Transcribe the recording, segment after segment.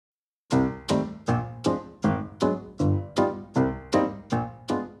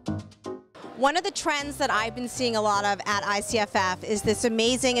One of the trends that I've been seeing a lot of at ICFF is this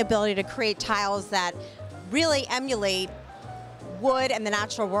amazing ability to create tiles that really emulate wood and the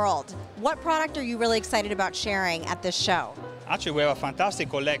natural world. What product are you really excited about sharing at this show? Actually, we have a fantastic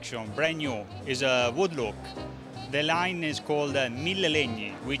collection, brand new. It's a wood look. The line is called Mille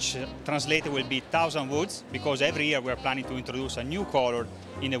Legni, which translated will be 1,000 woods, because every year we are planning to introduce a new color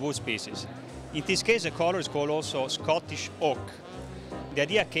in the wood species. In this case, the color is called also Scottish oak. The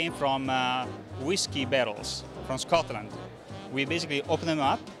idea came from whiskey barrels from Scotland. We basically opened them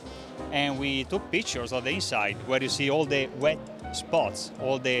up and we took pictures of the inside, where you see all the wet spots,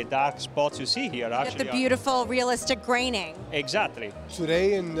 all the dark spots you see here. Actually, the beautiful, realistic graining. Exactly.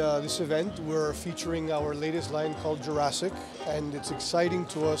 Today in this event, we're featuring our latest line called Jurassic, and it's exciting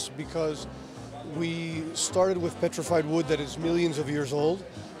to us because we started with petrified wood that is millions of years old,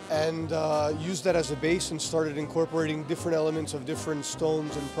 and used that as a base and started incorporating different elements of different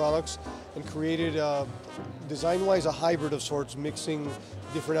stones and products, and created, design-wise, a hybrid of sorts, mixing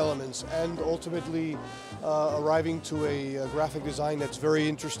different elements, and ultimately arriving to a graphic design that's very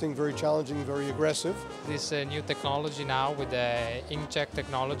interesting, very challenging, very aggressive. This new technology now with the inkjet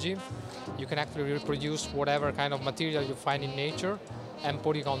technology, you can actually reproduce whatever kind of material you find in nature and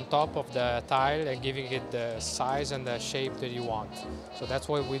put it on top of the tile and giving it the size and the shape that you want. So that's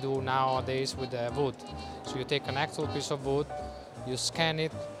what we do nowadays with the wood. So you take an actual piece of wood, you scan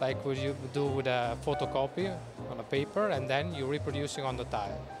it like what you do with a photocopy on a paper, and then you're reproducing on the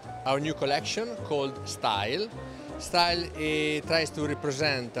tile. Our new collection called Style. Style tries to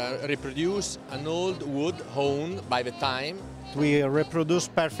reproduce an old wood honed by the time. We reproduce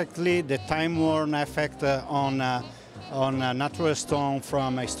perfectly the time-worn effect on natural stone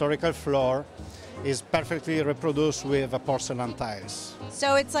from a historical floor. Is perfectly reproduced with porcelain tiles.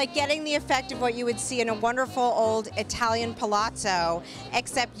 So it's like getting the effect of what you would see in a wonderful old Italian palazzo,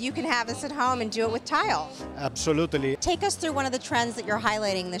 except you can have this at home and do it with tile. Absolutely. Take us through one of the trends that you're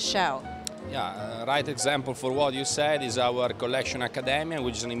highlighting in this show. Yeah, right example for what you said is our collection Academia,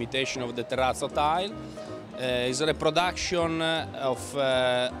 which is an imitation of the terrazzo tile. It's a reproduction of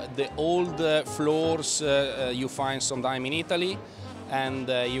the old floors you find sometimes in Italy, and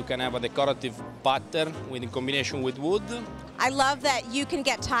you can have a decorative pattern in combination with wood. I love that you can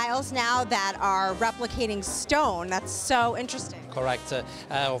get tiles now that are replicating stone. That's so interesting. Correct.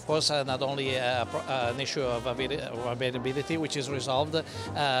 Of course, not only an issue of availability, which is resolved,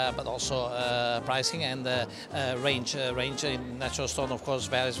 but also pricing and range. Range in natural stone, of course,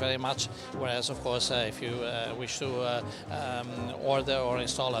 varies very much. Whereas, of course, if you wish to order or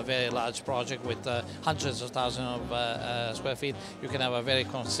install a very large project with hundreds of thousands of square feet, you can have a very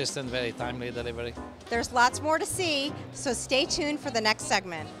consistent, very timely delivery. There's lots more to see, so stay tuned for the next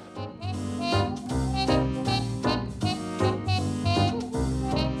segment.